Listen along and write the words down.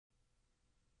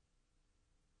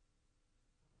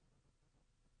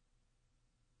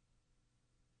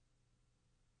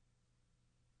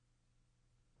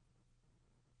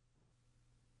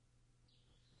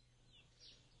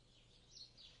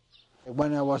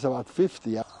When I was about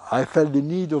 50, I felt the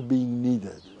need of being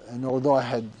needed. And although I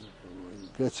had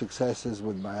great successes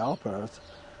with my operas,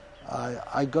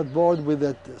 I got bored with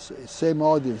that same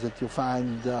audience that you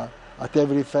find at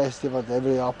every festival, at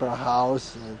every opera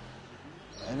house.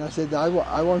 And I said, I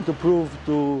want to prove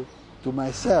to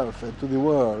myself and to the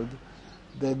world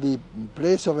that the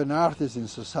place of an artist in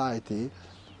society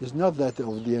is not that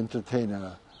of the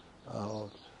entertainer,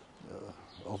 of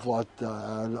what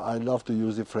I love to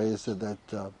use the phrase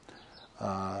that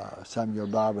Samuel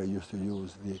Barber used to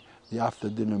use, the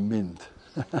after-dinner mint.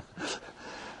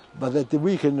 But that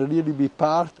we can really be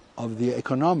part of the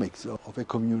economics of a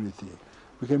community.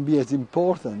 We can be as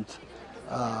important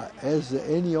as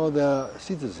any other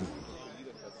citizen.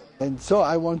 And so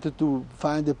I wanted to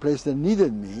find a place that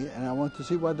needed me, and I want to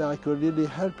see whether I could really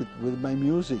help it with my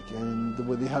music and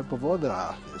with the help of other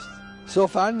artists. So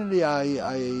finally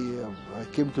I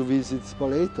came to visit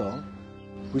Spoleto,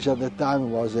 which at the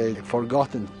time was a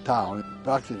forgotten town,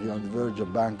 practically on the verge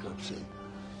of bankruptcy.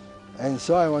 And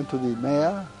so I went to the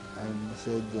mayor and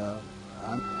said,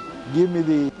 give me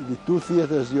the two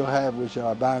theaters you have which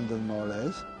are abandoned more or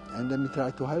less, and let me try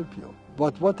to help you.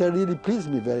 But what really pleased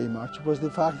me very much was the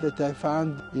fact that I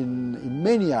found in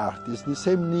many artists the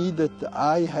same need that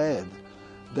I had,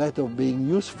 that of being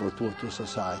useful to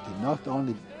society, not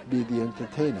only be the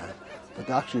entertainer, but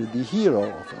actually the hero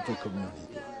of a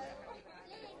community.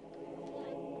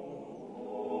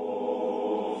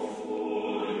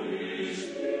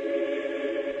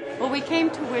 Well, we came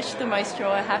to wish the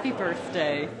maestro a happy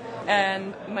birthday,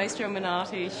 and Maestro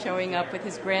Menotti showing up with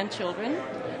his grandchildren,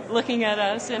 looking at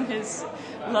us in his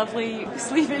lovely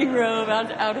sleeping robe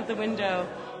out of the window.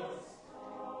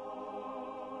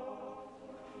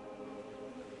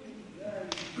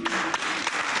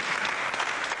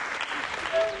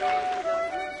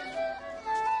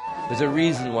 There's a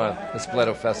reason why the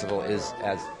Spoleto Festival is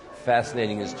as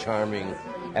fascinating, as charming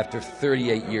after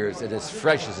 38 years and as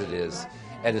fresh as it is,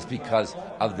 and it's because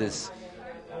of this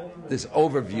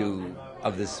overview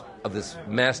of this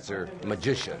master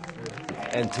magician.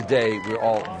 And today we're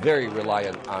all very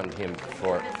reliant on him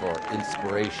for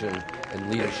inspiration and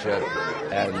leadership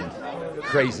and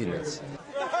craziness.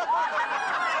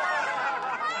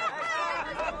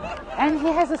 And he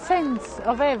has a sense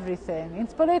of everything. In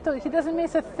Spoleto, he doesn't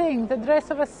miss a thing, the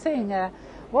dress of a singer,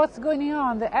 what's going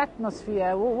on, the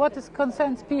atmosphere, what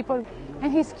concerns people.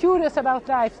 And he's curious about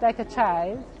life like a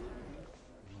child.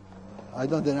 I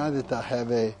don't deny that I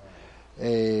have a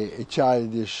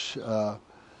childish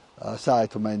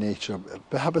side to my nature.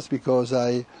 Perhaps because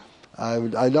I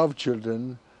love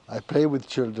children, I play with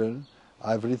children,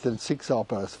 I've written 6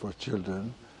 operas for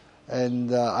children,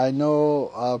 and I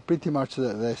know pretty much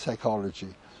their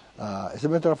psychology. As a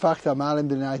matter of fact, Amahl and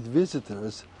the Night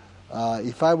Visitors,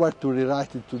 if I were to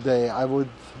rewrite it today, I would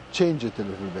change it a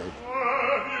little bit.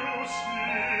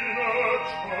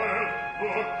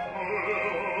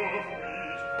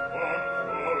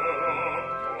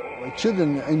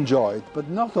 Children enjoy it, but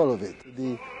not all of it.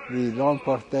 The long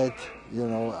quartet, you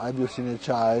know, Have You Seen a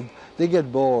Child, they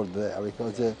get bored there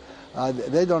because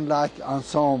they don't like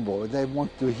ensemble. They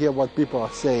want to hear what people are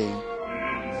saying.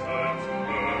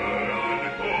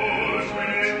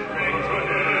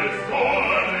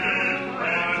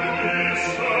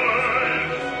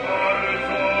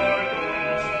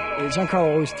 Gian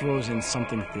Carlo always throws in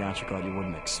something theatrical that you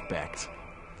wouldn't expect.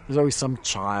 There's always some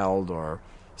child or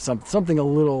something a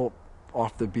little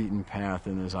off the beaten path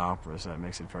in his operas that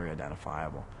makes it very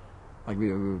identifiable. Like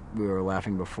we were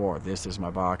laughing before, this is my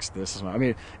box, this is my... I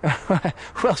mean,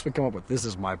 who else would come up with, this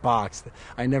is my box?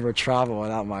 I never travel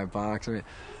without my box. I mean,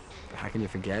 how can you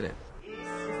forget it? This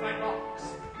is my box,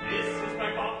 this is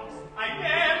my box. I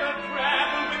never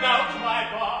travel without my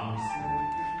box.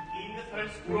 In the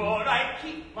first drawer I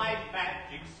keep my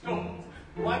magic stones.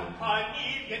 1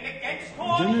 carnelian against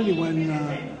Generally,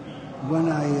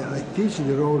 when I teach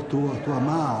the role to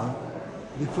Amahl,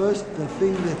 the first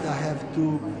thing that I have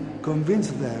to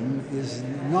convince them is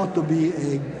not to be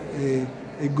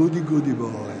a goody-goody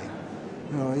boy.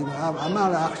 You know,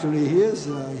 Amahl actually he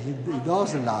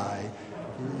doesn't lie.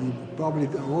 He probably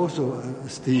also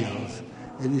steals,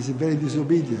 and is very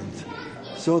disobedient.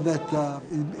 So that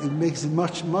it makes it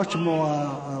much more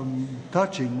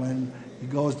touching when he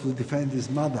goes to defend his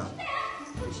mother.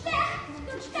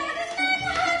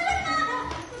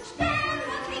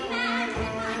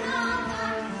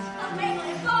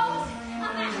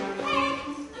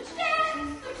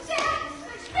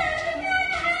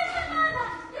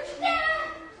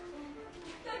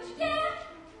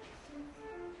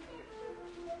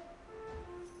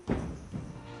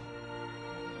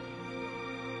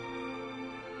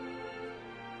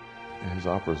 his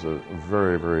operas are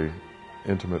very, very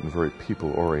intimate and very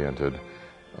people-oriented.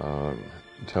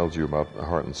 Tells you about the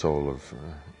heart and soul of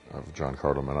Gian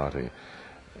Carlo Menotti.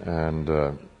 And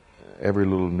every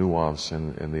little nuance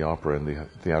in the opera and the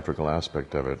theatrical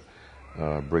aspect of it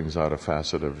brings out a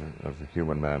facet of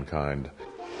human mankind.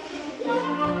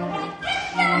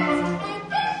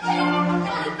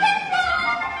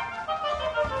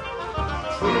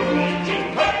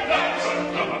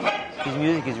 His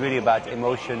music is really about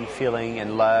emotion, feeling,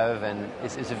 and love, and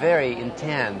it's a very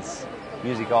intense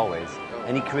music always.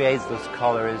 And he creates those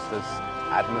colors, those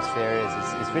atmospheres.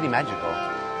 It's really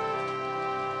magical.